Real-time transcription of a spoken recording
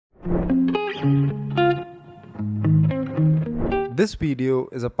This video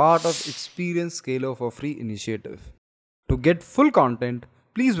is a part of Experience Scaler for Free initiative. To get full content,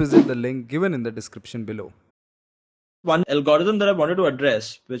 please visit the link given in the description below. One algorithm that I wanted to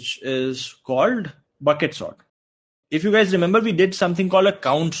address, which is called bucket sort. If you guys remember, we did something called a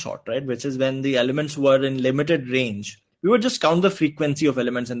count sort, right? Which is when the elements were in limited range. We would just count the frequency of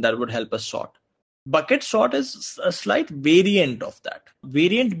elements and that would help us sort. Bucket sort is a slight variant of that.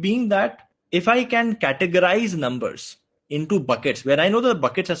 Variant being that if I can categorize numbers into buckets where I know the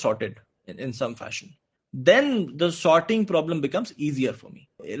buckets are sorted in some fashion, then the sorting problem becomes easier for me.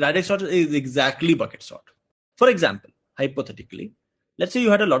 Radix sort is exactly bucket sort. For example, hypothetically, let's say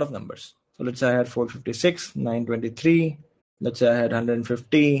you had a lot of numbers. So let's say I had 456, 923, let's say I had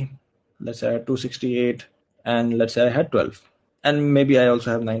 150, let's say I had 268, and let's say I had 12. And maybe I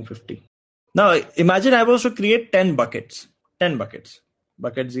also have 950. Now imagine I was to create 10 buckets. 10 buckets.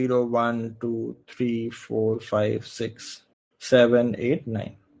 Bucket 0, 1, 2, 3, 4, 5, 6, 7, 8,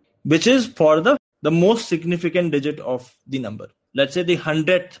 9. Which is for the most significant digit of the number. Let's say the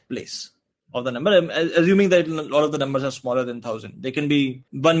 100th place of the number, assuming that all of the numbers are smaller than 1000. They can be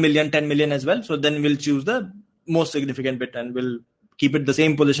 1 million, 10 million as well. So then we'll choose the most significant bit and we'll keep it the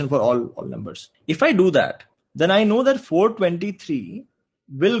same position for all numbers. If I do that, then I know that 423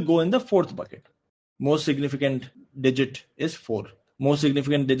 will go in the fourth bucket. Most significant digit is 4. Most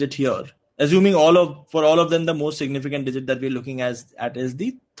significant digit here. Assuming for all of them, the most significant digit that we're looking at is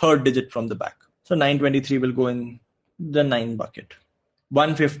the third digit from the back. So 923 will go in the 9 bucket.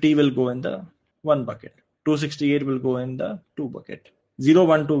 150 will go in the 1 bucket. 268 will go in the 2 bucket.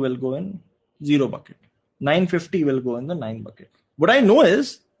 012 will go in 0 bucket. 950 will go in the 9 bucket. What I know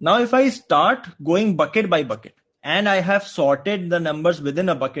is, now if I start going bucket by bucket, and I have sorted the numbers within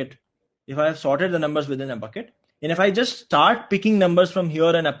a bucket, and if I just start picking numbers from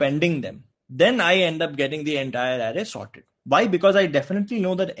here and appending them, then I end up getting the entire array sorted. Why? Because I definitely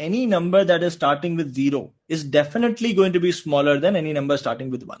know that any number that is starting with 0 is definitely going to be smaller than any number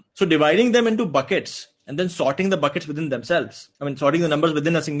starting with 1. So dividing them into buckets and then sorting the buckets within themselves, sorting the numbers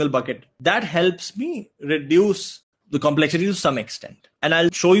within a single bucket, that helps me reduce the complexity to some extent. And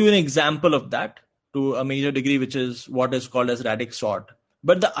I'll show you an example of that to a major degree, which is what is called as radix sort.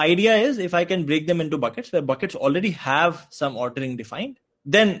 But the idea is, if I can break them into buckets where buckets already have some ordering defined,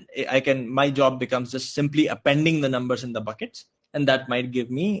 then my job becomes just simply appending the numbers in the buckets, and that might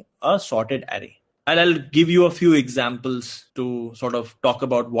give me a sorted array. And I'll give you a few examples to sort of talk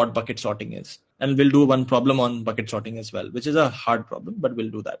about what bucket sorting is. And we'll do one problem on bucket sorting as well, which is a hard problem, but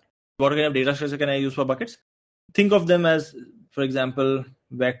we'll do that. What kind of data structure can I use for buckets? Think of them as, for example,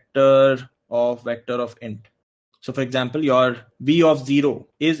 vector of int. So for example, your v of 0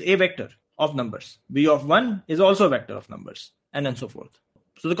 is a vector of numbers. V of 1 is also a vector of numbers, and then so forth.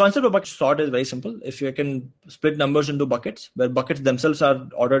 So the concept of bucket sort is very simple. If you can split numbers into buckets, where buckets themselves are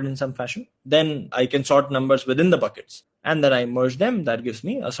ordered in some fashion, then I can sort numbers within the buckets, and then I merge them. That gives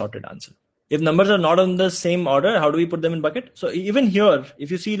me a sorted answer. If numbers are not on the same order, how do we put them in bucket? So even here,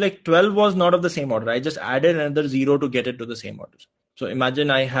 if you see, like 12 was not of the same order. I just added another 0 to get it to the same order. So imagine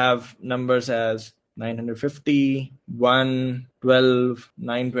I have numbers as 950, 1, 12,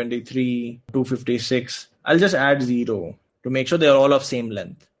 923, 256. I'll just add 0 to make sure they're all of same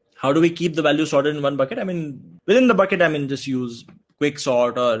length. How do we keep the value sorted in one bucket? Within the bucket, just use quick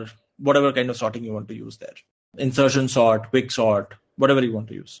sort or whatever kind of sorting you want to use there. Insertion sort, quick sort, whatever you want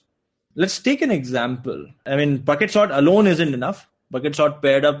to use. Let's take an example. Bucket sort alone isn't enough. Bucket sort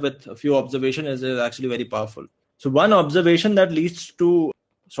paired up with a few observations is actually very powerful. So one observation that leads to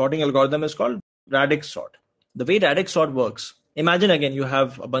sorting algorithm is called radix sort. The way radix sort works, imagine again you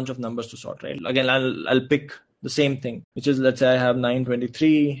have a bunch of numbers to sort, right? Again, I'll pick the same thing, which is, let's say I have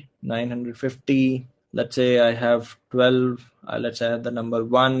 923, 950, let's say I have 12, let's say I have the number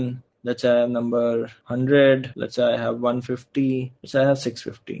 1, let's say I have number 100, let's say I have 150, let's say I have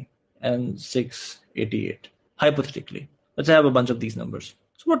 650 and 688, hypothetically. Let's say I have a bunch of these numbers.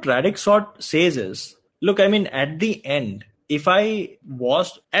 So what radix sort says is, look, at the end,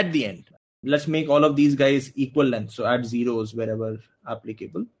 let's make all of these guys equal length. So add zeros wherever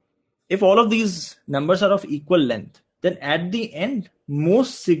applicable. If all of these numbers are of equal length, then at the end,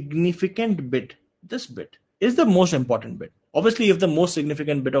 most significant bit, this bit, is the most important bit. Obviously, if the most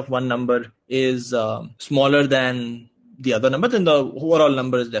significant bit of one number is smaller than the other number, then the overall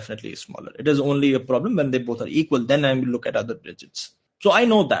number is definitely smaller. It is only a problem when they both are equal. Then I will look at other digits. So I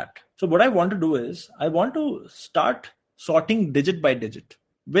know that. So what I want to do is, I want to start sorting digit by digit,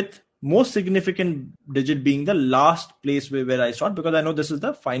 with most significant digit being the last place where I sort, because I know this is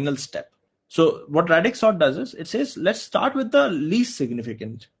the final step. So what radix sort does is it says, let's start with the least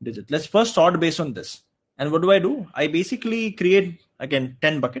significant digit. Let's first sort based on this. And what do? I basically create, again,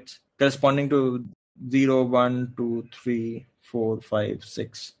 10 buckets corresponding to 0, 1, 2, 3, 4, 5,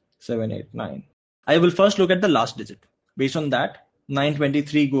 6, 7, 8, 9. I will first look at the last digit. Based on that,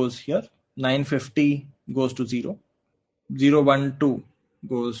 923 goes here, 950 goes to 0, 012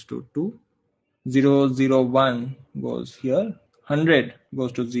 goes to 2, 001 goes here, 100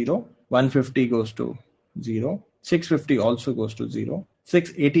 goes to 0, 150 goes to 0, 650 also goes to 0,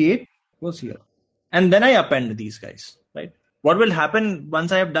 688 goes here. And then I append these guys, right? What will happen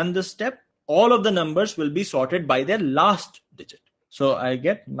once I have done this step? All of the numbers will be sorted by their last digit. So I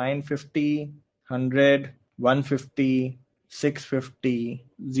get 950, 100, 150, 650,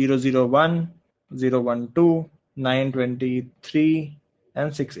 001, 012, 923,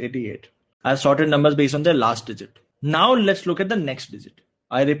 and 688. I've sorted numbers based on their last digit. Now let's look at the next digit.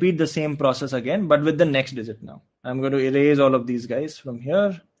 I repeat the same process again, but with the next digit now. I'm going to erase all of these guys from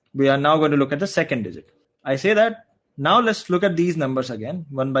here. We are now going to look at the second digit. I say that now let's look at these numbers again,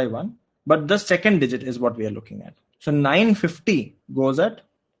 one by one. But the second digit is what we are looking at. So 950 goes at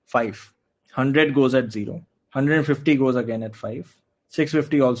 5. 100 goes at 0. 150 goes again at 5.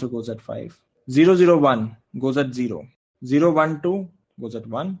 650 also goes at 5. 001 goes at 0. 012 goes at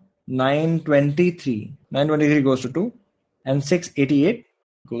 1. 923 goes to 2. And 688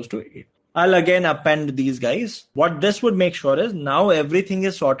 goes to 8. I'll again append these guys. What this would make sure is now everything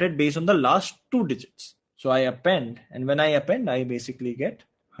is sorted based on the last two digits. So I append, and when I append, I basically get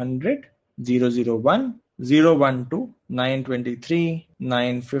 100, 001, 012, 923,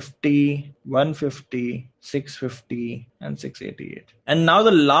 950, 150, 650, and 688. And now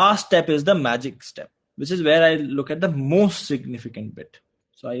the last step is the magic step, which is where I look at the most significant bit.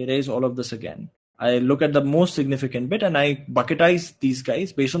 So I erase all of this again. I look at the most significant bit and I bucketize these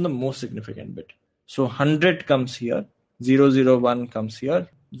guys based on the most significant bit. So 100 comes here, 001 comes here,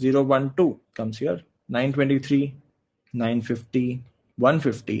 012 comes here, 923, 950,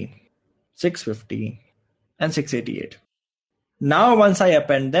 150, 650, and 688. Now once I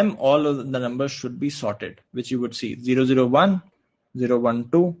append them, all of the numbers should be sorted, which you would see 001, 012,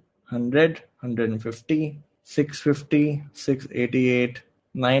 100, 150, 650, 688,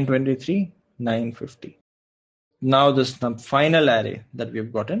 923, 950. Now this final array that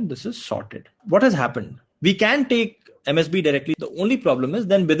we've gotten, this is sorted. What has happened? We can take MSB directly. The only problem is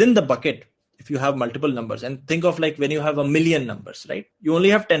then within the bucket, if you have multiple numbers, and think of like when you have 1,000,000 numbers, right? You only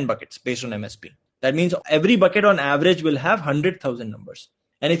have 10 buckets based on MSB. That means every bucket on average will have 100,000 numbers.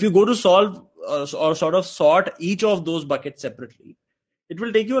 And if you go to solve or sort of sort each of those buckets separately, it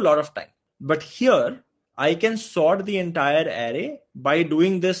will take you a lot of time. But here, I can sort the entire array by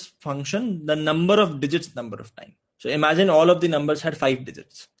doing this function, the number of digits number of times. So imagine all of the numbers had 5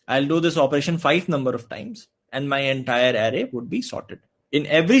 digits. I'll do this operation 5 number of times and my entire array would be sorted.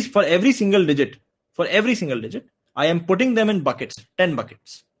 For every single digit, I am putting them in buckets, 10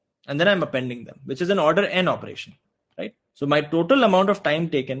 buckets. And then I'm appending them, which is an order n operation, right? So my total amount of time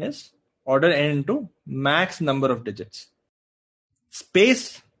taken is order n into max number of digits.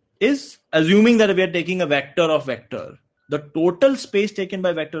 Space is assuming that we are taking a vector of vector. The total space taken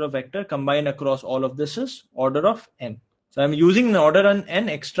by vector of vector combined across all of this is order of n. So I'm using an order on n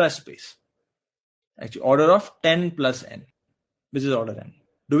extra space. Actually, order of 10 plus n, which is order n.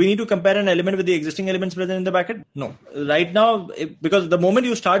 Do we need to compare an element with the existing elements present in the bracket? No. Right now, because the moment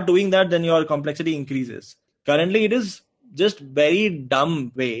you start doing that, then your complexity increases. Currently, it is just very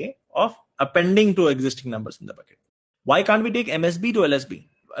dumb way of appending to existing numbers in the bucket. Why can't we take MSB to LSB?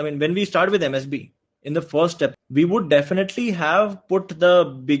 I mean, when we start with MSB, in the first step, we would definitely have put the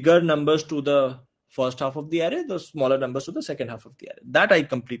bigger numbers to the first half of the array, the smaller numbers to the second half of the array. That I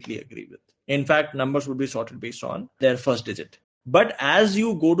completely agree with. In fact, numbers would be sorted based on their first digit. But as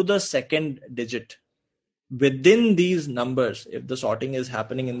you go to the second digit, within these numbers, if the sorting is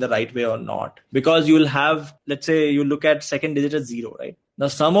happening in the right way or not, because you'll have, let's say you look at second digit as 0, right? Now,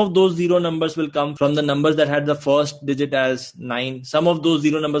 some of those 0 numbers will come from the numbers that had the first digit as 9. Some of those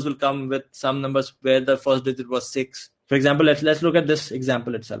 0 numbers will come with some numbers where the first digit was 6. For example, let's look at this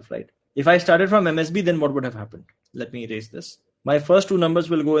example itself, right? If I started from MSB, then what would have happened? Let me erase this. My first 2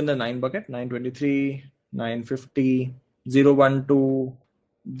 numbers will go in the 9 bucket, 923, 950, 012,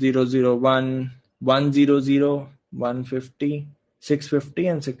 001, 100, 150, 650,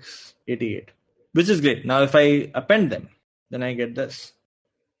 and 688, which is great. Now, if I append them, then I get this,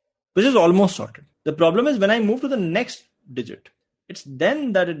 which is almost sorted. The problem is when I move to the next digit, it's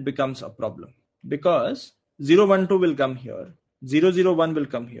then that it becomes a problem because 012 will come here, 001 will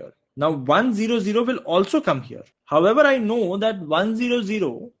come here. Now 100 will also come here. However, I know that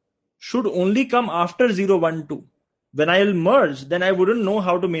 100 should only come after 0, 1, 2. When I will merge, then I wouldn't know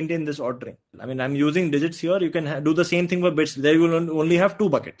how to maintain this ordering. I mean, I'm using digits here. You can do the same thing for bits. There you will only have 2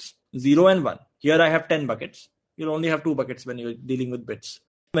 buckets, 0 and 1. Here I have 10 buckets. You'll only have 2 buckets when you're dealing with bits.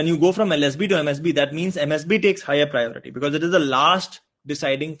 When you go from LSB to MSB, that means MSB takes higher priority because it is the last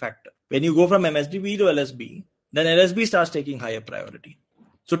deciding factor. When you go from MSB to LSB, then LSB starts taking higher priority.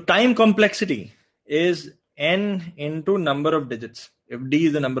 So time complexity is n into number of digits. If d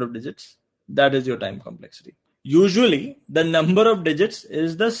is the number of digits, that is your time complexity. Usually, the number of digits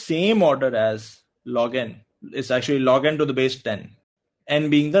is the same order as log n. It's actually log n to the base 10. N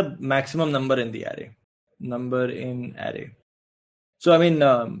being the maximum number in the array. Number in array. So, I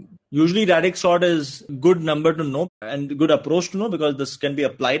mean, usually radix sort is good number to know and good approach to know because this can be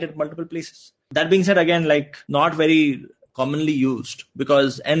applied at multiple places. That being said, again, like not very commonly used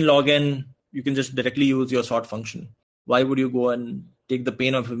because n log n, you can just directly use your sort function. Why would you go and take the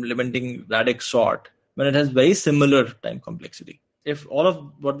pain of implementing radix sort when it has very similar time complexity? If all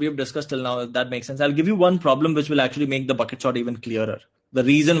of what we have discussed till now, if that makes sense, I'll give you one problem which will actually make the bucket sort even clearer. The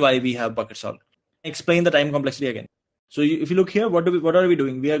reason why we have bucket sort. Explain the time complexity again. So if you look here, what are we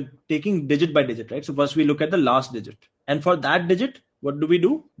doing? We are taking digit by digit, right? So first we look at the last digit. And for that digit, what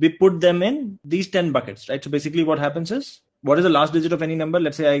do? We put them in these 10 buckets, right? So basically what happens is, what is the last digit of any number?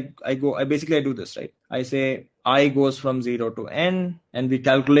 Let's say I do this, right? I say I goes from 0 to n and we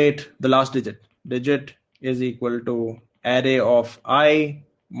calculate the last digit. Digit is equal to array of I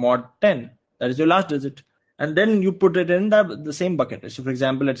mod 10. That is your last digit. And then you put it in the same bucket. So for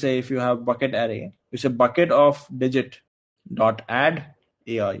example, let's say if you have bucket array, you say bucket of digit dot add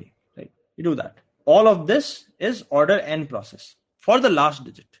AI, right? You do that. All of this is order n process for the last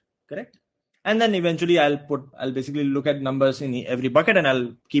digit, correct? And then eventually I'll basically look at numbers in every bucket and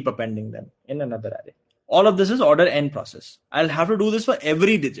I'll keep appending them in another array. All of this is order n process. I'll have to do this for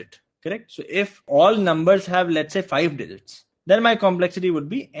every digit, correct? So if all numbers have, let's say 5 digits, then my complexity would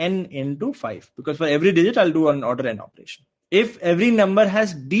be n into 5 because for every digit I'll do an order n operation. If every number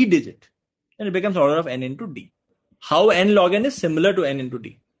has d digit, then it becomes order of n into d. How n log n is similar to n into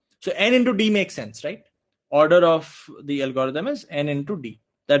d. So n into d makes sense, right? Order of the algorithm is n into d.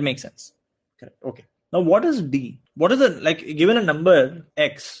 That makes sense. Correct. Okay. Now what is d? What is given a number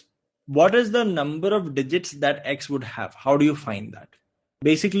x, what is the number of digits that x would have? How do you find that?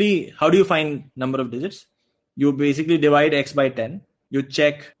 Basically, how do you find number of digits? You basically divide x by 10. You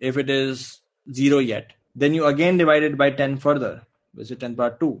check if it is 0 yet. Then you again divide it by 10 further, which is 10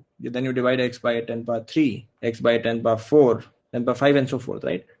 power 2. Then you divide x by 10 power 3, x by 10 power 4, 10 power 5 and so forth,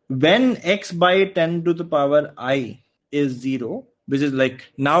 right? When x by 10 to the power I is 0, which is like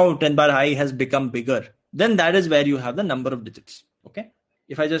now 10 power I has become bigger, then that is where you have the number of digits, okay?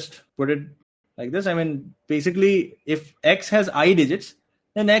 If I just put it like this, I mean, basically if x has I digits,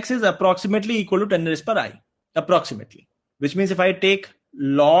 then x is approximately equal to 10 raised per I. Approximately, which means if I take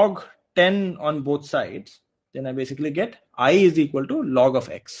log 10 on both sides, then I basically get I is equal to log of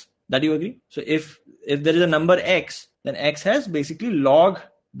x. That you agree? So if there is a number x, then x has basically log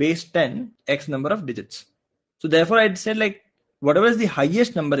base 10 x number of digits. So therefore I'd say like whatever is the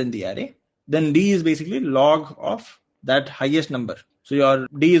highest number in the array, then d is basically log of that highest number. So your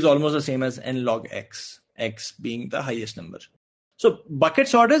d is almost the same as n log x being the highest number. So bucket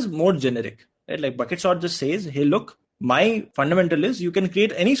sort is more generic. Right? Like bucket sort just says, hey, look, my fundamental is you can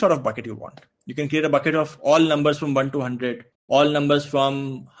create any sort of bucket you want. You can create a bucket of all numbers from 1 to 100, all numbers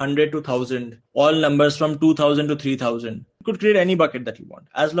from 100 to 1000, all numbers from 2000 to 3000. You could create any bucket that you want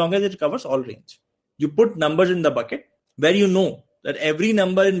as long as it covers all range. You put numbers in the bucket where you know that every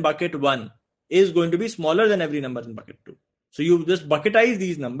number in bucket 1 is going to be smaller than every number in bucket 2. So you just bucketize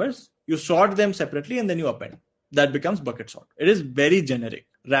these numbers, you sort them separately and then you append. That becomes bucket sort. It is very generic.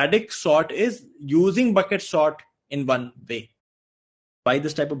 Radix sort is using bucket sort in one way. Why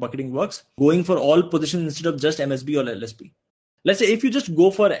this type of bucketing works? Going for all positions instead of just MSB or LSB. Let's say if you just go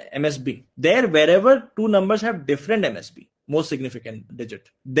for MSB, there wherever two numbers have different MSB, most significant digit,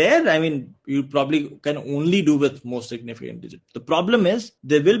 there, I mean, you probably can only do with most significant digit. The problem is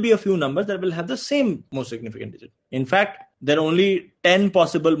there will be a few numbers that will have the same most significant digit. In fact, there are only 10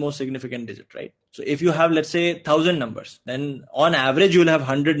 possible most significant digit, right? So if you have, let's say 1000 numbers, then on average, you'll have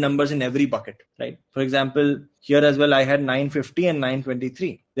 100 numbers in every bucket, right? For example, here as well, I had 950 and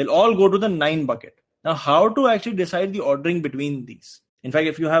 923. They'll all go to the 9 bucket. Now, how to actually decide the ordering between these? In fact,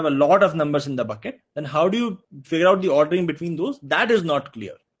 if you have a lot of numbers in the bucket, then how do you figure out the ordering between those? That is not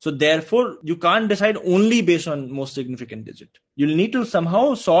clear. So therefore, you can't decide only based on most significant digit. You'll need to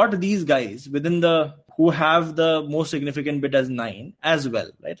somehow sort these guys within the who have the most significant bit as 9 as well,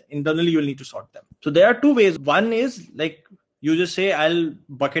 right? Internally, you'll need to sort them. So there are two ways. One is like you just say I'll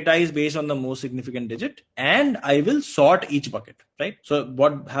bucketize based on the most significant digit and I will sort each bucket, right? So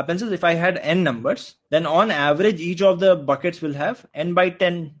what happens is if I had n numbers, then on average, each of the buckets will have n by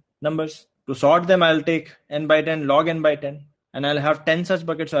 10 numbers. To sort them, I'll take n by 10 log n by 10 and I'll have 10 such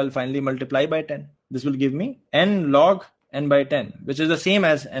buckets. So I'll finally multiply by 10. This will give me n log n by 10, which is the same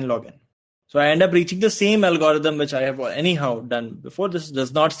as n log n. So I end up reaching the same algorithm which I have anyhow done before. This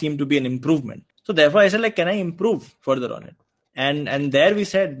does not seem to be an improvement. So therefore I said, like, can I improve further on it? And there we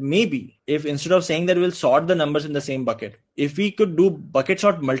said, maybe if instead of saying that we'll sort the numbers in the same bucket, if we could do bucket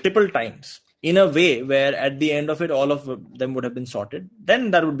sort multiple times in a way where at the end of it, all of them would have been sorted,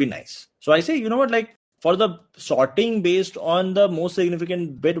 then that would be nice. So I say, you know what, like for the sorting based on the most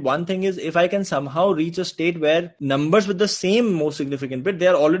significant bit, one thing is if I can somehow reach a state where numbers with the same most significant bit, they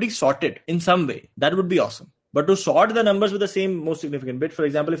are already sorted in some way, that would be awesome. But to sort the numbers with the same most significant bit, for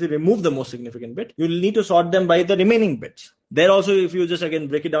example, if you remove the most significant bit, you'll need to sort them by the remaining bits. There also, if you just again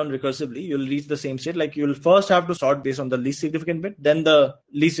break it down recursively, you'll reach the same state. Like you'll first have to sort based on the least significant bit, then the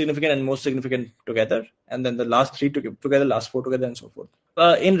least significant and most significant together, and then the last three together, last four together, and so forth.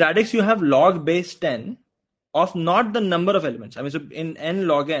 In Radix, you have log base 10 of not the number of elements. I mean, so in n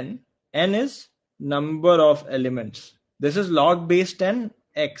log n is number of elements. This is log base 10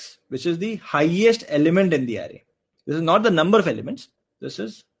 x, which is the highest element in the array. This is not the number of elements. This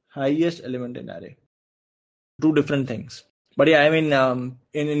is highest element in array. Two different things. But yeah, I mean,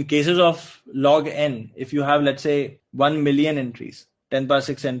 in cases of log n, if you have, let's say, 1 million entries, 10 power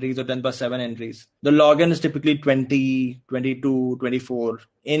 6 entries or 10 power 7 entries, the log n is typically 20, 22, 24.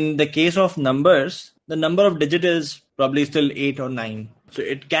 In the case of numbers, the number of digit is probably still 8 or 9. So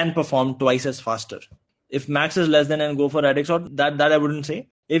it can perform twice as faster. If max is less than n, go for radix sort. That I wouldn't say.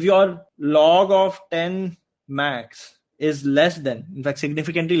 If your log of 10 max is less than, in fact,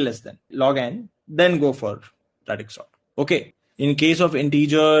 significantly less than log n, then go for radix sort. Okay. In case of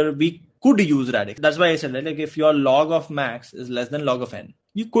integer, we could use radix. That's why I said, like, if your log of max is less than log of n,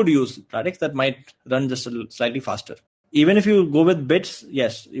 you could use radix. That might run just slightly faster. Even if you go with bits,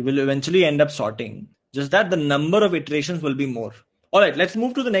 yes, you will eventually end up sorting. Just that the number of iterations will be more. All right, let's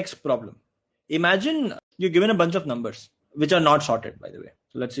move to the next problem. Imagine you're given a bunch of numbers, which are not sorted, by the way.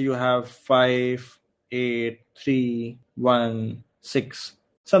 So let's say you have 5, 8, 3, 1, 6,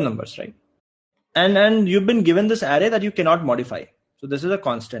 some numbers, right? And you've been given this array that you cannot modify. So this is a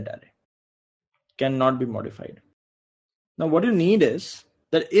constant array. Cannot be modified. Now what you need is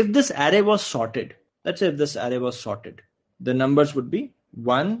that if this array was sorted, let's say if this array was sorted, the numbers would be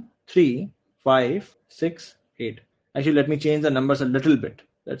 1, 3, 5, 6, 8. Actually, let me change the numbers a little bit.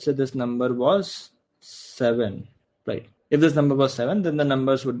 Let's say this number was 7, right? If this number was 7, then the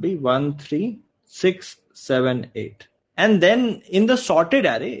numbers would be 1, 3, 6, 7, 8. And then in the sorted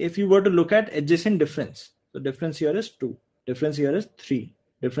array, if you were to look at adjacent difference, the difference here is 2, difference here is 3,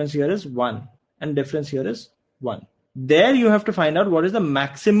 difference here is 1, and difference here is 1. There you have to find out what is the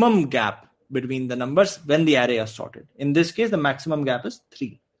maximum gap between the numbers when the array is sorted. In this case, the maximum gap is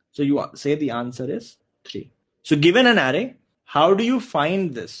 3. So you say the answer is 3. So given an array, how do you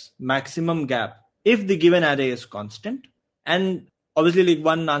find this maximum gap if the given array is constant? And obviously, like,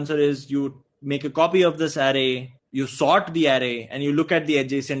 one answer is you make a copy of this array, you sort the array, and you look at the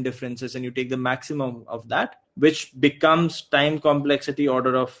adjacent differences and you take the maximum of that, which becomes time complexity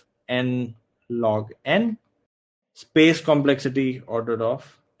order of n log n, space complexity order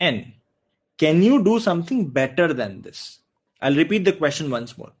of n. Can you do something better than this? I'll repeat the question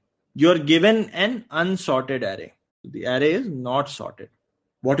once more. You're given an unsorted array. The array is not sorted.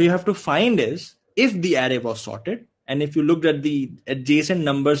 What you have to find is if the array was sorted, and if you looked at the adjacent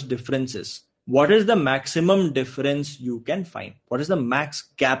numbers differences, what is the maximum difference you can find? What is the max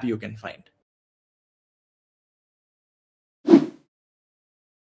gap you can find?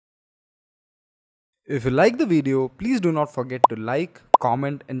 If you like the video, please do not forget to like,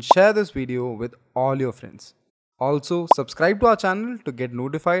 comment and share this video with all your friends. Also, subscribe to our channel to get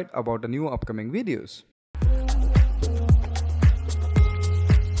notified about the new upcoming videos.